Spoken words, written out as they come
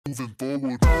moving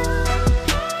forward.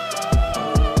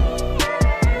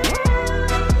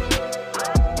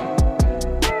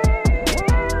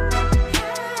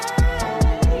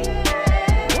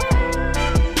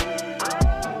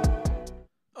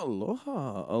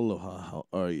 Aloha, aloha. How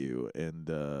are you? And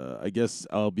I guess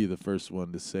I'll be the first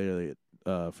one to say it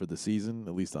for the season,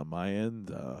 at least on my end.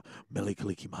 Mele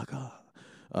Kalikimaka.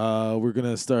 We're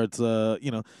gonna start.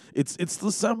 It's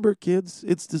December, kids.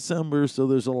 It's December, so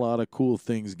there's a lot of cool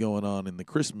things going on in the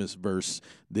Christmas verse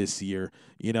this year.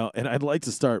 And I'd like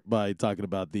to start by talking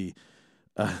about the.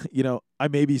 I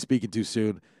may be speaking too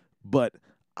soon, but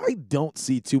I don't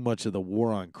see too much of the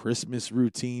War on Christmas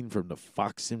routine from the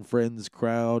Fox and Friends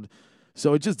crowd.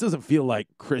 So it just doesn't feel like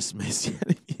Christmas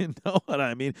yet. You know what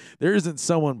I mean? There isn't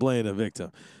someone playing a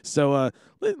victim. So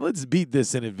let's beat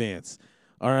this in advance.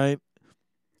 All right?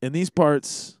 In these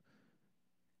parts,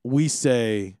 we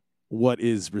say what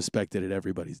is respected at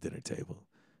everybody's dinner table.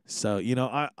 So,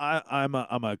 I'm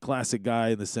a classic guy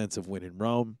in the sense of when in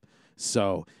Rome.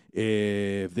 So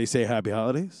if they say happy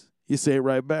holidays, you say it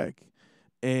right back.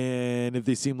 And if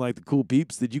they seem like the cool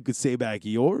peeps that you could say back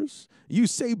yours, you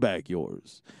say back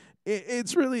yours.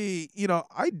 It's really,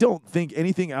 I don't think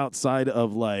anything outside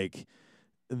of like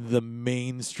the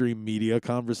mainstream media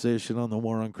conversation on the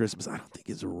War on Christmas, I don't think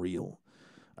is real.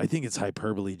 I think it's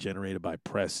hyperbole generated by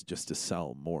press just to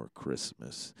sell more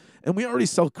Christmas. And we already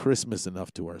sell Christmas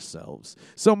enough to ourselves.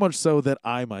 So much so that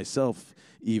I myself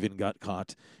even got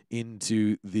caught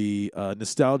into the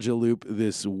nostalgia loop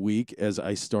this week as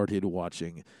I started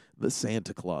watching the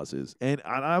Santa Clauses. And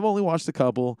I've only watched a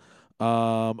couple.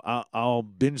 I'll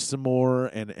binge some more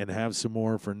and have some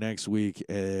more for next week.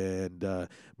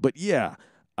 But yeah,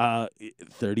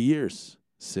 30 years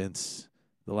since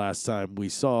the last time we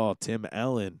saw Tim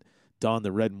Allen don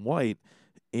the red and white,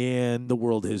 and the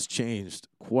world has changed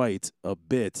quite a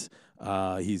bit.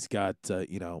 He's got,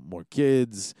 more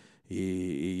kids.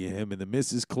 Him and the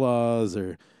Mrs. Claus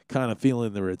are kind of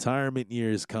feeling the retirement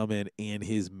years coming, and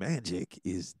his magic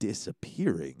is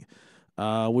disappearing,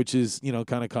 which is,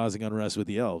 kind of causing unrest with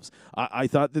the elves. I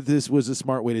thought that this was a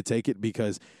smart way to take it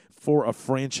because for a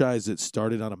franchise that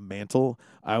started on a mantle,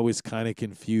 I was kind of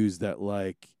confused that,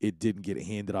 like, it didn't get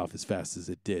handed off as fast as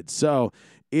it did. So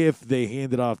if they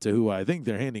hand it off to who I think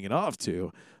they're handing it off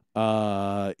to,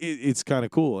 it's kind of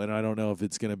cool. And I don't know if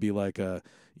it's going to be like a,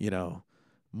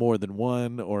 more than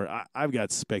one, or I've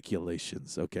got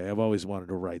speculations. Okay, I've always wanted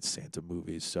to write Santa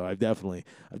movies, so I've definitely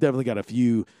got a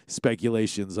few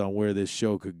speculations on where this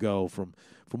show could go from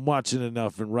watching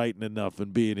enough and writing enough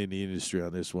and being in the industry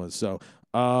on this one. So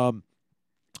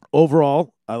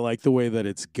overall, I like the way that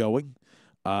it's going.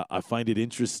 I find it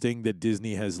interesting that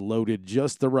Disney has loaded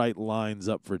just the right lines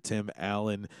up for Tim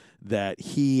Allen, that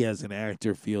he as an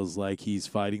actor feels like he's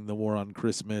fighting the war on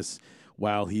Christmas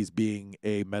while he's being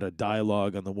a meta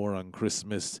dialogue on the war on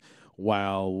Christmas,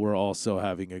 while we're also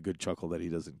having a good chuckle that he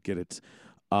doesn't get it.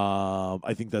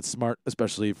 I think that's smart,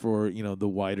 especially for the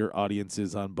wider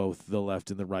audiences on both the left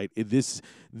and the right. This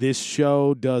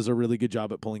show does a really good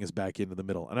job at pulling us back into the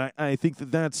middle, and I think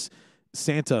that's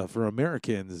Santa for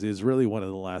Americans is really one of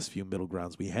the last few middle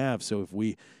grounds we have. So if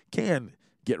we can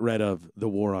get rid of the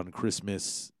war on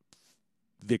Christmas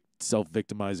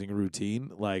self-victimizing routine,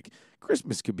 like,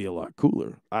 Christmas could be a lot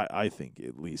cooler, I think,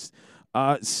 at least.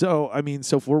 So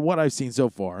for what I've seen so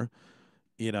far,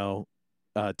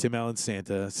 Tim Allen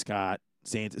Santa Scott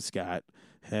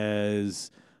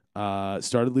has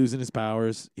started losing his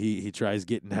powers. He tries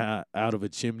getting out of a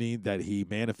chimney that he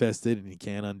manifested, and he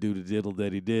can't undo the diddle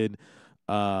that he did.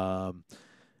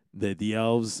 The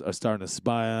elves are starting to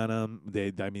spy on him.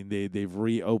 They've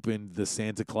reopened the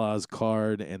Santa Claus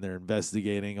card, and they're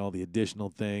investigating all the additional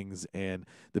things. And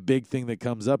the big thing that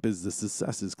comes up is the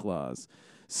successes clause.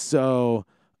 So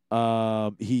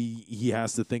he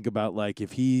has to think about, like,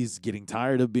 if he's getting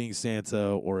tired of being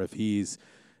Santa, or if he's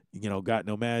got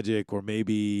no magic, or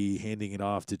maybe handing it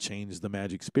off to change the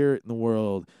magic spirit in the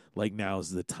world, like,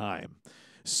 now's the time.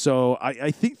 So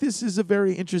I think this is a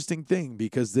very interesting thing,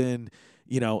 because then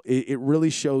it really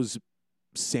shows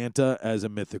Santa as a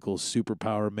mythical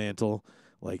superpower mantle.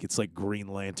 Like, it's like Green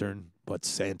Lantern, but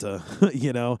Santa,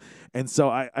 And so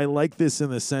I like this in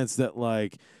the sense that,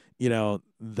 like,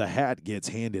 the hat gets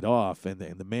handed off and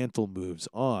the mantle moves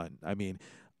on. I mean,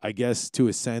 I guess to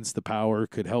a sense the power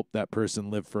could help that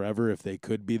person live forever if they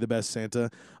could be the best Santa.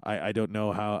 I don't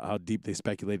know how deep they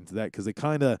speculate into that, because they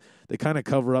kind of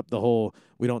cover up the whole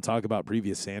we don't talk about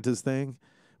previous Santas thing,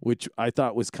 which I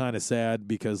thought was kind of sad,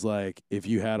 because, like, if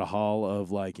you had a hall of,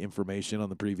 like, information on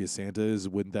the previous Santas,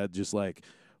 wouldn't that just, like,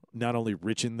 not only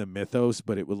richen the mythos,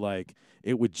 but it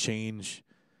would change,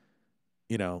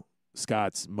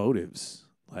 Scott's motives,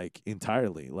 like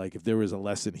entirely. Like if there was a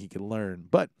lesson he could learn.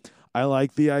 But I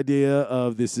like the idea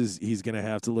of he's gonna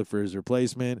have to look for his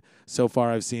replacement. So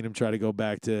far I've seen him try to go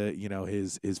back to,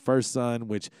 his first son,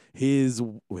 which his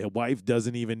wife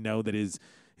doesn't even know that his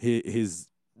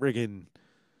friggin'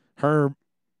 her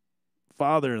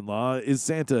father-in-law is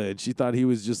Santa, and she thought he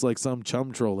was just like some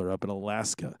chum troller up in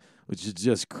Alaska, which is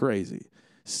just crazy.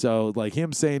 So like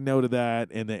him saying no to that,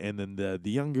 and then the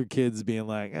younger kids being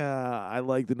like, I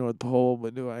like the North Pole,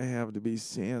 but do I have to be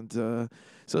Santa?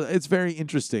 So it's very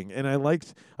interesting, and I like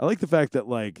the fact that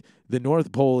like the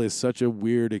North Pole is such a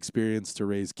weird experience to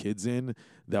raise kids in,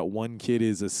 that one kid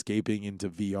is escaping into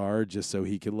VR just so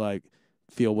he could like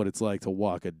feel what it's like to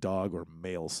walk a dog or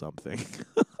mail something.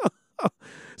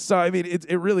 So I mean,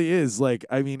 it really is like,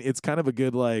 I mean, it's kind of a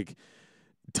good like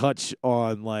touch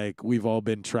on like we've all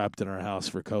been trapped in our house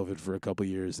for COVID for a couple of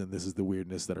years, and this is the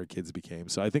weirdness that our kids became.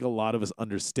 So I think a lot of us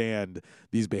understand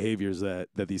these behaviors that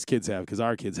these kids have, because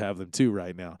our kids have them too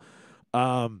right now.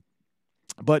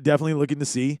 But definitely looking to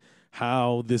see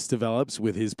how this develops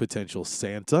with his potential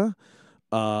Santa.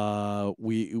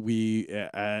 We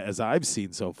as I've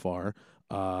seen so far,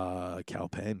 Cal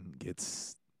Penn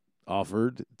gets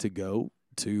offered to go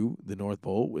to the North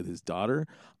Pole with his daughter.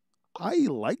 I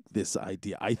like this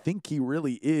idea. I think he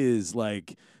really is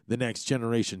like the next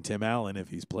generation Tim Allen if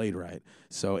he's played right.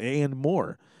 So, and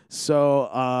more. So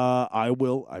I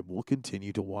will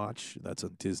continue to watch. That's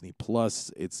on Disney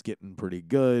Plus. It's getting pretty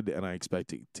good, and I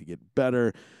expect it to get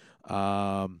better.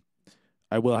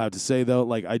 I will have to say though,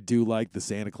 like I do like the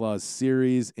Santa Claus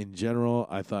series in general.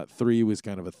 I thought 3 was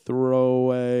kind of a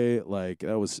throwaway. Like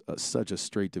that was such a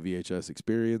straight to VHS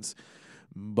experience.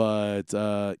 But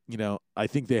I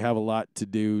think they have a lot to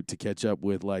do to catch up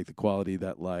with like the quality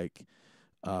that like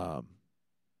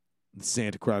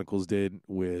Santa Chronicles did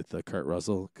with Kurt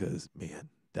Russell, because man,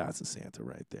 that's a Santa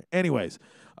right there. Anyways,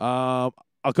 I'll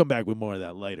come back with more of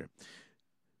that later.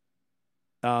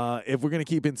 If we're gonna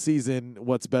keep in season,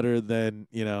 what's better than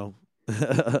a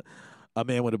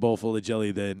man with a bowl full of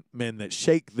jelly than men that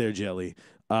shake their jelly?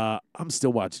 I'm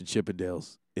still watching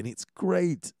Chippendales, and it's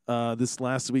great. This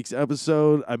last week's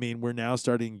episode, I mean, we're now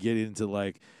starting to get into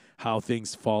like how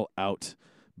things fall out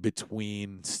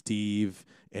between Steve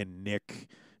and Nick,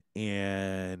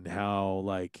 and how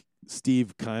like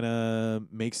Steve kind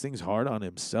of makes things hard on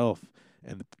himself,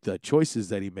 and the choices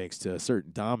that he makes to a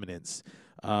certain dominance.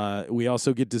 We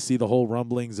also get to see the whole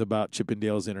rumblings about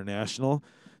Chippendales International.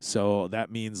 So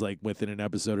that means like within an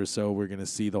episode or so, we're going to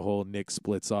see the whole Nick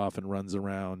splits off and runs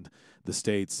around the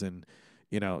States and,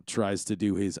 tries to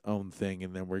do his own thing.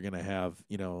 And then we're going to have,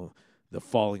 the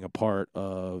falling apart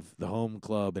of the home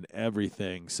club and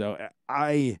everything. So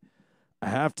I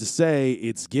have to say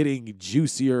it's getting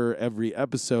juicier every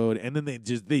episode, and then they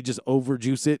just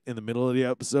overjuice it in the middle of the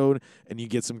episode, and you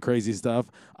get some crazy stuff.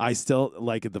 I still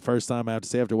like it the first time. I have to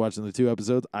say, after watching the 2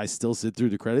 episodes, I still sit through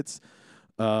the credits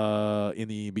in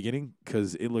the beginning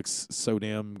because it looks so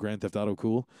damn Grand Theft Auto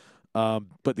cool.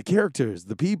 But the characters,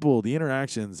 the people, the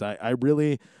interactions, I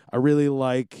really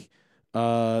like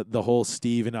the whole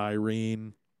Steve and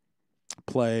Irene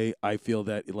play. I feel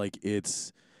that like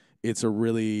it's a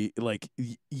really like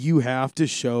you have to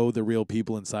show the real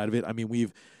people inside of it. I mean,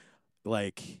 we've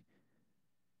like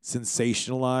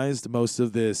sensationalized most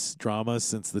of this drama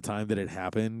since the time that it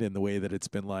happened, and the way that it's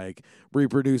been like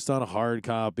reproduced on a hard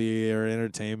copy or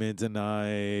Entertainment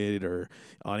Tonight or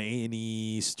on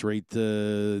A&E straight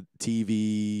to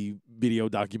TV video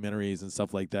documentaries and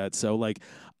stuff like that. So like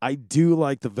I do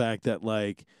like the fact that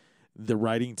like the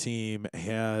writing team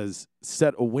has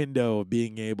set a window of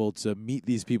being able to meet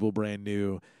these people brand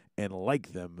new and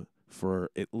like them for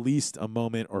at least a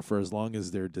moment or for as long as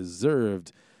they're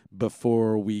deserved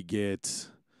before we get,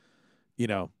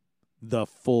 the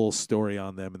full story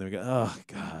on them. And then we go, oh,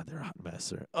 God, they're a hot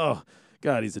mess. Or, oh,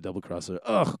 God, he's a double crosser.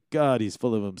 Oh, God, he's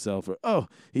full of himself. Or, oh,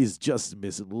 he's just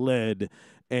misled.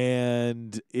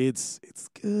 And it's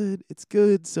good. It's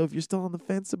good. So if you're still on the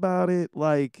fence about it,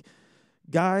 like,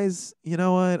 guys, you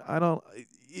know what?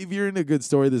 If you're in a good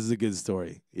story, this is a good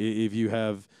story. If you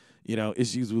have,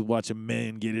 issues with watching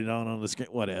men get it on the screen,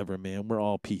 whatever, man. We're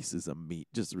all pieces of meat.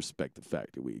 Just respect the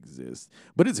fact that we exist.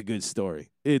 But it's a good story.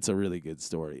 It's a really good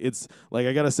story. It's like,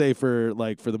 I gotta say, for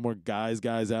the more guys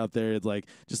out there, it's like,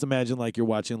 just imagine like you're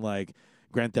watching like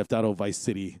Grand Theft Auto Vice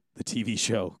City, the TV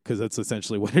show, because that's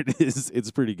essentially what it is.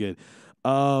 It's pretty good.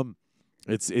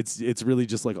 It's really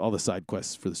just like all the side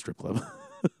quests for the strip club.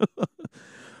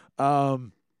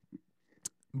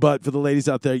 But for the ladies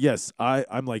out there, yes,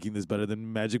 I'm liking this better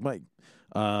than Magic Mike.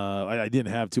 I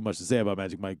didn't have too much to say about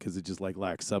Magic Mike because it just like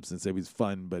lacked substance. It was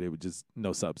fun, but it was just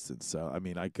no substance. So I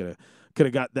mean, I could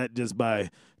have got that just by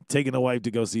taking a wife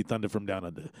to go see Thunder from Down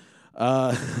Under.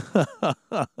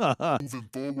 Moving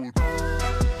forward.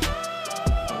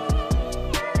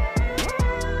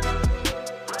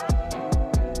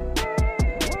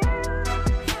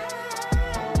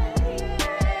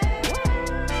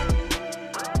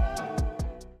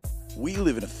 We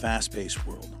live in a fast-paced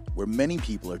world where many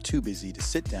people are too busy to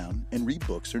sit down and read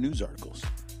books or news articles.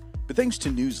 But thanks to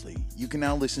Newsly, you can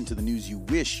now listen to the news you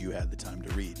wish you had the time to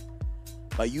read.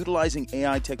 By utilizing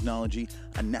AI technology,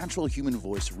 a natural human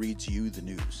voice reads you the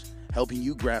news, helping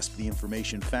you grasp the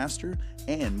information faster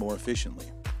and more efficiently.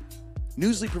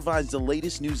 Newsly provides the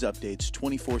latest news updates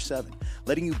 24/7,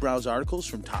 letting you browse articles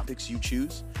from topics you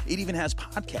choose. It even has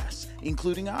podcasts,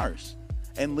 including ours.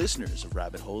 And listeners of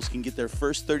Rabbit Holes can get their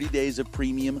first 30 days of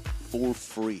premium for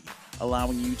free,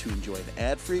 allowing you to enjoy an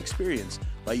ad-free experience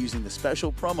by using the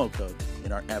special promo code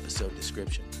in our episode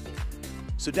description.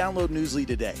 So download Newsly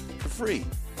today for free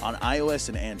on iOS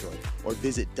and Android, or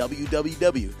visit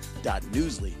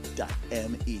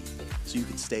www.newsly.me so you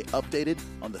can stay updated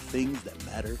on the things that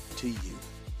matter to you.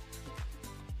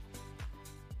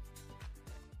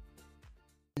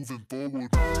 Moving forward.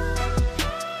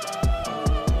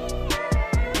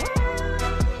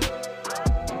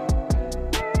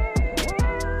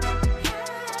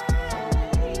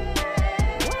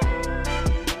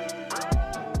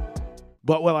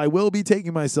 But what I will be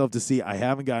taking myself to see, I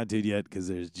haven't gotten to it yet because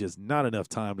there's just not enough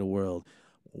time in the world.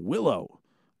 Willow,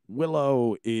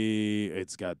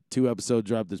 it's got 2 episodes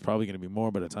dropped. There's probably going to be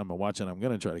more by the time I watch it. I'm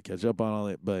going to try to catch up on all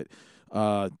it. But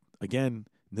again,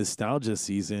 nostalgia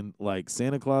season, like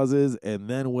Santa Clauses and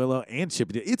then Willow and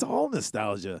Chippendales. It's all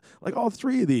nostalgia, like all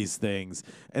 3 of these things.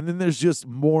 And then there's just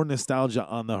more nostalgia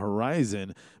on the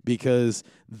horizon because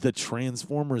the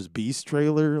Transformers Beast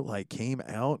trailer like came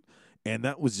out. And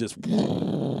that was just,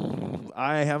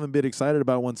 I haven't been excited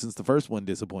about one since the first one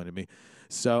disappointed me.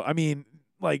 So, I mean,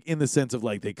 like in the sense of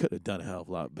like they could have done a hell of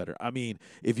a lot better. I mean,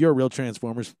 if you're a real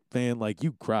Transformers fan, like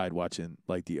you cried watching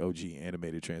like the OG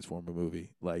animated Transformer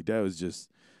movie. Like that was just,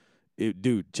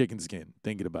 dude, chicken skin,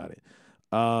 thinking about it.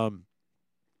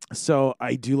 So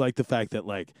I do like the fact that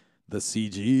like the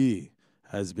CG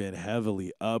has been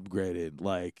heavily upgraded.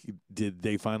 Like, did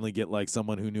they finally get like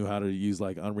someone who knew how to use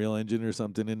like Unreal Engine or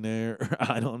something in there?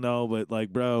 I don't know, but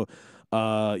like, bro,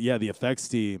 yeah, the effects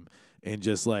team and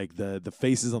just like the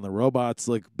faces on the robots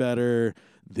look better.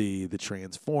 The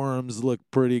transforms look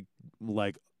pretty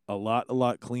like a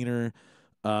lot cleaner.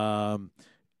 And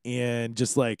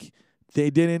just like they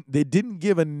didn't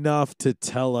give enough to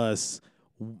tell us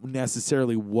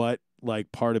necessarily what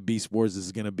like part of Beast Wars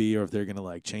is going to be, or if they're going to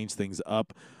like change things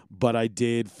up. But I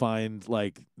did find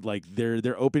like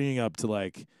they're opening up to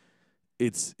like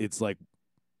it's like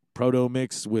proto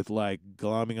mix with like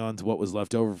glomming onto what was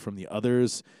left over from the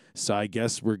others. So I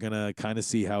guess we're going to kind of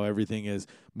see how everything has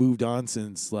moved on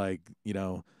since like, you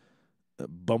know,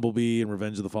 Bumblebee and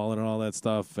Revenge of the Fallen and all that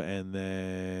stuff, and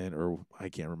then, or I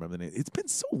can't remember the name. It's been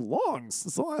so long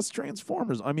since the last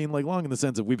Transformers. I mean, like long in the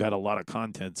sense of we've had a lot of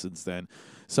content since then,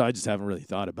 so I just haven't really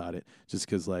thought about it. Just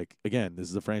because, like, again,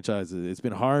 this is a franchise it's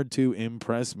been hard to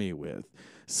impress me with.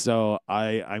 So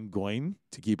I'm going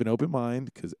to keep an open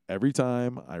mind because every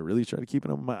time I really try to keep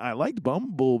an open mind. I liked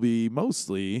Bumblebee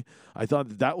mostly. I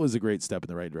thought that was a great step in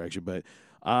the right direction, but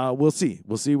we'll see.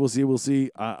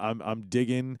 I'm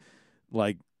digging.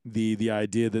 Like the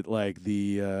idea that like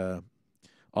the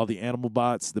all the animal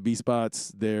bots, the beast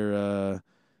bots, they're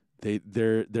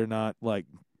not like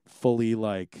fully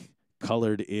like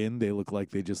colored in. They look like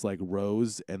they just like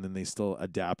rose, and then they still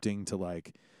adapting to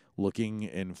like looking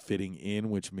and fitting in,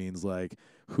 which means like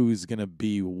who's gonna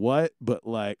be what. But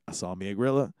like I saw me a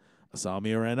gorilla, I saw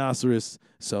me a rhinoceros.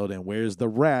 So then where's the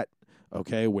rat?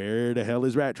 Okay, where the hell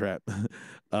is Rat Trap?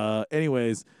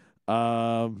 Anyways.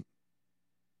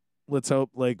 Let's hope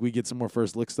like we get some more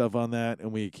first look stuff on that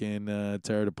and we can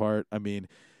tear it apart. I mean,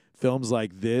 films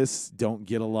like this don't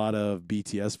get a lot of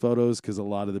BTS photos because a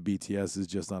lot of the BTS is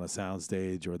just on a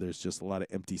soundstage, or there's just a lot of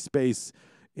empty space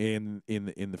in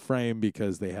the frame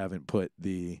because they haven't put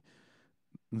the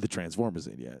Transformers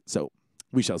in yet. So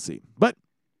we shall see. But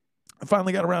I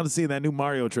finally got around to seeing that new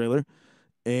Mario trailer,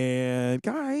 and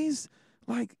guys,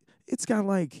 like it's got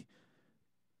like.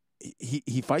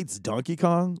 He fights Donkey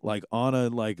Kong like on a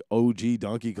like OG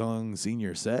Donkey Kong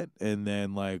Senior set, and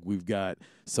then like we've got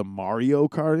some Mario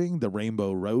karting. The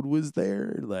Rainbow Road was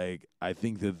there. Like I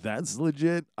think that's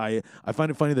legit. I find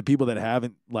it funny that people that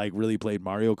haven't like really played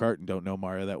Mario Kart and don't know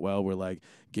Mario that well were like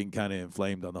getting kind of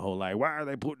inflamed on the whole like why are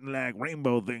they putting like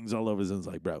rainbow things all over? And it's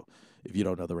like, bro, If you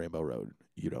don't know the Rainbow Road,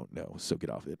 you don't know, so get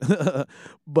off it.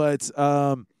 But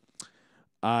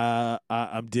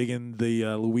I'm digging the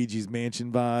Luigi's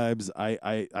Mansion vibes.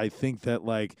 I think that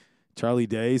like Charlie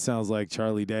Day sounds like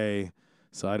Charlie Day,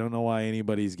 so I don't know why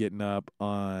anybody's getting up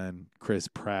on Chris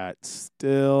Pratt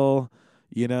still.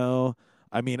 You know,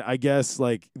 I mean, I guess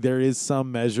like there is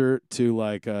some measure to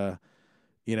like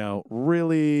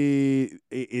really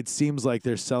it seems like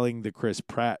they're selling the Chris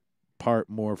Pratt part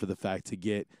more for the fact to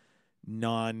get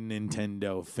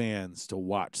non-Nintendo fans to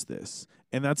watch this.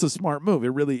 And that's a smart move.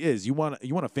 It really is. You want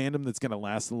a fandom that's going to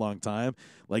last a long time.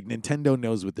 Like Nintendo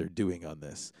knows what they're doing on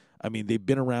this. I mean, they've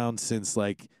been around since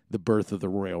like the birth of the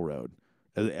railroad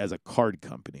as a card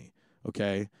company,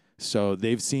 okay? So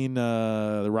they've seen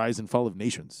the rise and fall of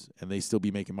nations, and they still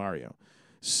be making Mario.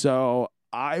 So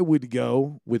I would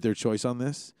go with their choice on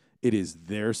this. It is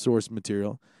their source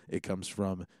material. It comes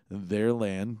from their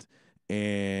land.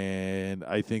 And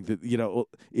I think that,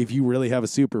 if you really have a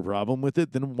super problem with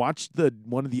it, then watch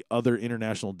one of the other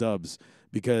international dubs,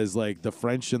 because like the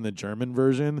French and the German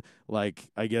version, like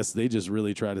I guess they just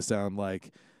really try to sound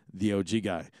like the OG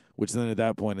guy, which then at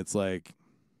that point it's like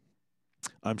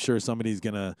I'm sure somebody's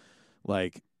going to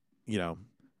like,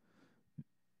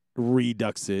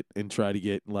 redux it and try to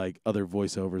get like other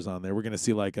voiceovers on there. We're going to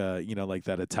see like like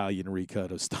that Italian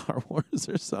recut of Star Wars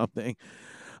or something.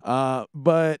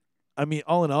 But I mean,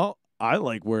 all in all, I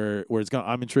like where it's going.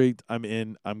 I'm intrigued. I'm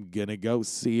in. I'm going to go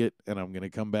see it, and I'm going to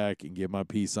come back and give my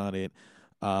piece on it.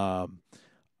 I'm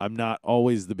not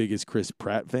always the biggest Chris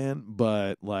Pratt fan,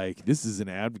 but, like, this is an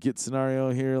advocate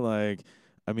scenario here. Like,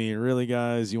 I mean, really,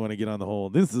 guys, you want to get on the whole,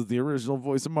 this is the original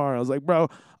voice of Mario. I was like, bro,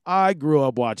 I grew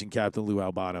up watching Captain Lou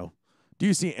Albano. Do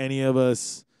you see any of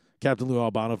us Captain Lou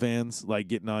Albano fans, like,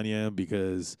 getting on you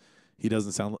because he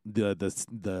doesn't sound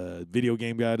the video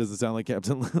game guy doesn't sound like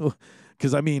Captain Lou?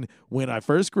 Because I mean, when I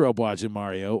first grew up watching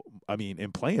Mario,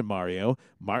 and playing Mario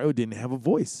didn't have a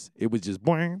voice. It was just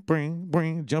boing, boing,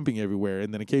 boing, jumping everywhere,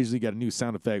 and then occasionally got a new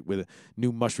sound effect with a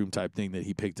new mushroom type thing that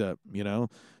he picked up.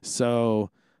 So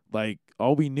like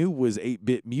all we knew was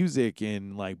 8-bit music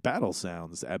and like battle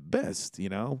sounds at best.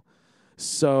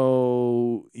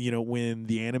 So when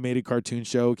the animated cartoon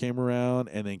show came around,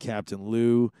 and then Captain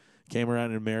Lou came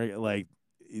around in America, like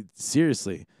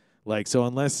seriously, like, so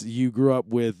unless you grew up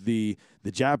with the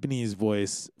Japanese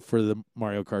voice for the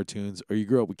Mario cartoons, or you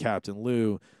grew up with Captain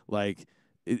Lou, like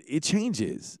it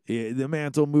changes. The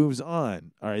mantle moves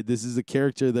on. All right, this is a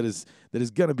character that is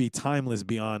gonna be timeless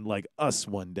beyond like us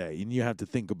one day, and you have to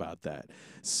think about that.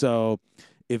 So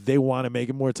if they want to make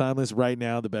it more timeless right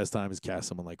now, the best time is cast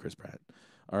someone like Chris Pratt.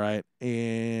 All right,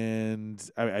 and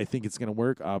I think it's going to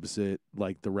work opposite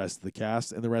like the rest of the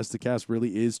cast, and the rest of the cast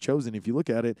really is chosen. If you look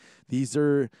at it, these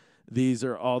are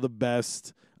all the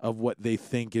best of what they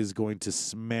think is going to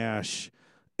smash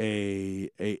a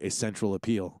central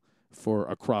appeal for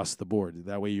across the board.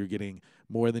 That way, you're getting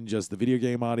more than just the video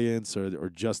game audience or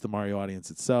just the Mario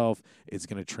audience itself. It's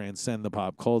going to transcend the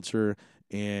pop culture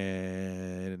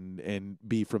and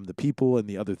be from the people and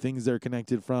the other things they're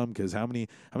connected from. Because how many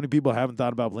people haven't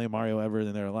thought about playing Mario ever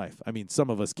in their life? I mean, some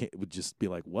of us would just be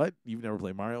like, "What? You've never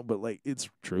played Mario?" But like, it's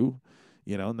true.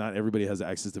 Not everybody has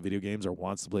access to video games or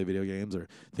wants to play video games or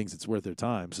thinks it's worth their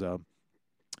time. So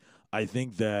I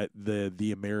think that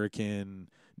the American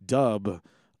dub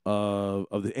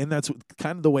and that's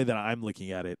kind of the way that I'm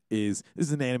looking at it is this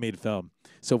is an animated film.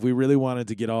 So if we really wanted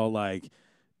to get all like,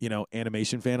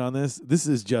 animation fan on this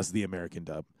is just the American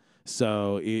dub.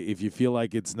 So if you feel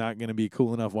like it's not going to be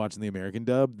cool enough watching the American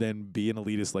dub, then be an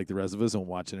elitist like the rest of us and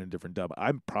watch it in a different dub.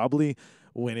 I'm probably,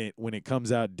 when it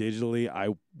comes out digitally, I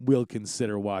will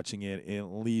consider watching it in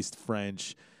at least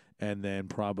French, and then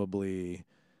probably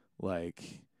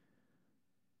like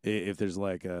if there's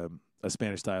like a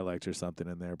Spanish dialect or something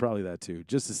in there, probably that too,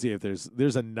 just to see if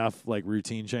there's enough like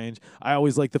routine change. I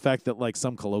always like the fact that like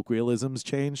some colloquialisms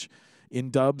change in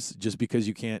dubs, just because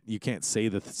you can't say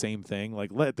the same thing. Like,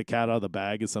 let the cat out of the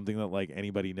bag is something that like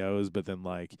anybody knows, but then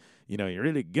like, you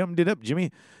really gummed it up, Jimmy,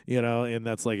 and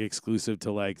that's like exclusive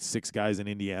to like 6 guys in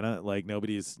Indiana. Like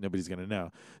nobody's gonna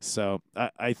know. So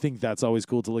I think that's always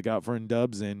cool to look out for in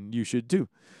dubs, and you should too.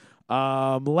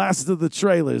 Last of the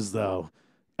trailers though,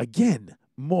 again,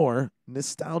 more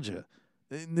nostalgia.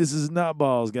 This is not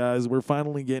balls, guys. We're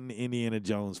finally getting Indiana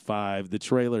Jones 5. The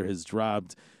trailer has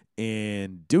dropped,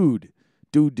 and dude.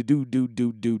 The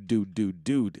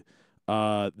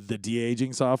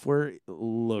de-aging software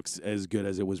looks as good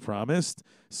as it was promised.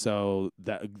 So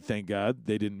that, thank God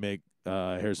they didn't make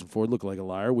Harrison Ford look like a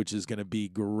liar, which is going to be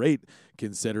great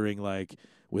considering like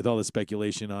with all the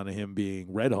speculation on him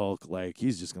being Red Hulk, like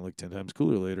he's just going to look 10 times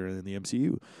cooler later in the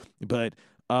MCU. But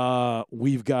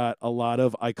We've got a lot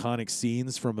of iconic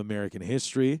scenes from American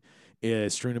history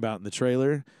strewn about in the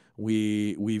trailer.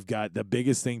 We've got the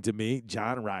biggest thing to me,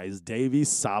 John Rhys Davies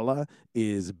Sala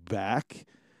is back.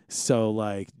 So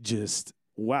like just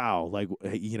wow, like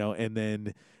and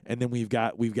then we've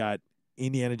got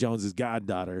Indiana Jones's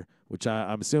goddaughter, which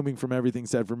I'm assuming from everything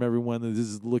said from everyone that this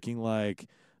is looking like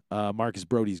Marcus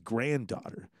Brody's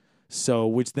granddaughter. So,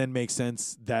 which then makes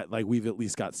sense that like we've at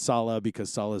least got Sala because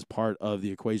Sala is part of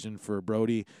the equation for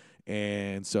Brody,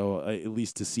 and so at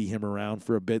least to see him around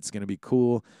for a bit is going to be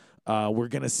cool. We're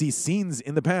going to see scenes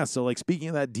in the past. So, like speaking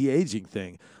of that de-aging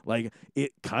thing, like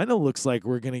it kind of looks like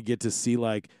we're going to get to see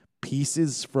like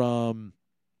pieces from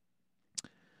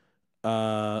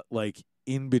like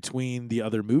in between the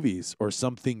other movies or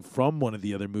something from one of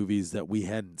the other movies that we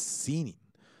hadn't seen.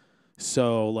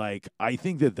 So, like, I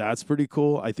think that that's pretty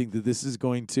cool. I think that this is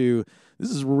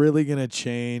really going to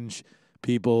change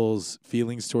people's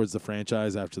feelings towards the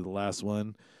franchise after the last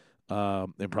one,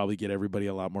 and probably get everybody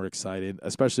a lot more excited,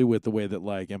 especially with the way that,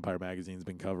 like, Empire Magazine's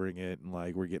been covering it, and,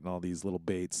 like, we're getting all these little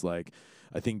baits. Like,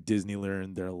 I think Disney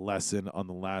learned their lesson on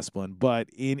the last one. But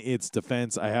in its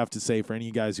defense, I have to say, for any of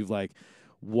you guys who've, like,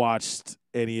 watched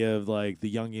any of, like, the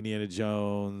Young Indiana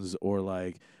Jones or,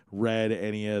 like, read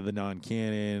any of the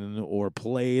non-canon or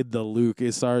played the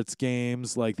LucasArts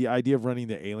games, like the idea of running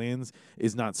the aliens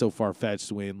is not so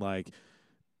far-fetched when, like,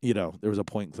 you know, there was a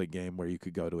point-and-click game where you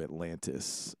could go to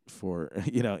Atlantis for,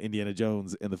 you know, Indiana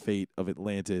Jones and the Fate of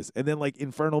Atlantis. And then, like,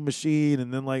 Infernal Machine.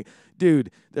 And then, like,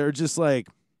 dude, they're just, like,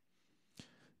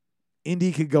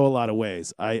 Indy could go a lot of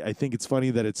ways. I think it's funny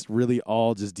that it's really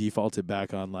all just defaulted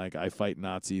back on, like, I fight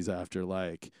Nazis after,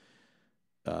 like,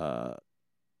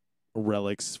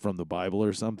 relics from the Bible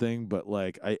or something, but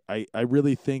like I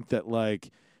really think that like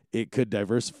it could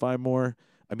diversify more.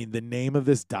 I mean, the name of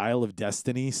this Dial of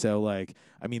Destiny, so like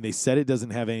I mean they said it doesn't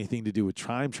have anything to do with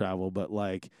time travel, but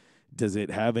like does it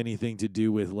have anything to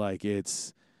do with like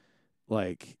it's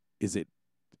like is it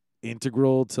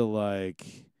integral to like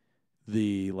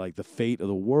the fate of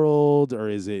the world, or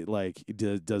is it like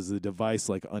does the device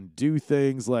like undo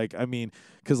things? Like I mean,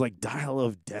 cuz like Dial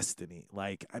of Destiny,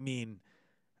 like I mean,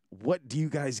 what do you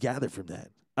guys gather from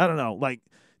that? I don't know. Like,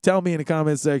 tell me in the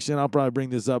comment section. I'll probably bring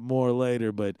this up more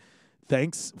later, but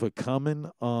thanks for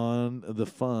coming on the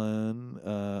fun.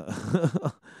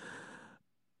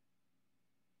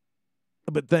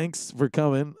 But thanks for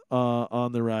coming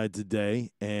on the ride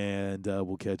today, and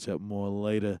we'll catch up more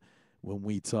later when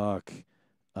we talk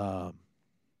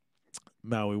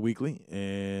Maui Weekly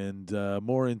and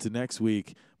more into next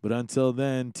week. But until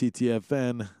then,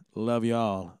 TTFN, love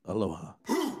y'all. Aloha.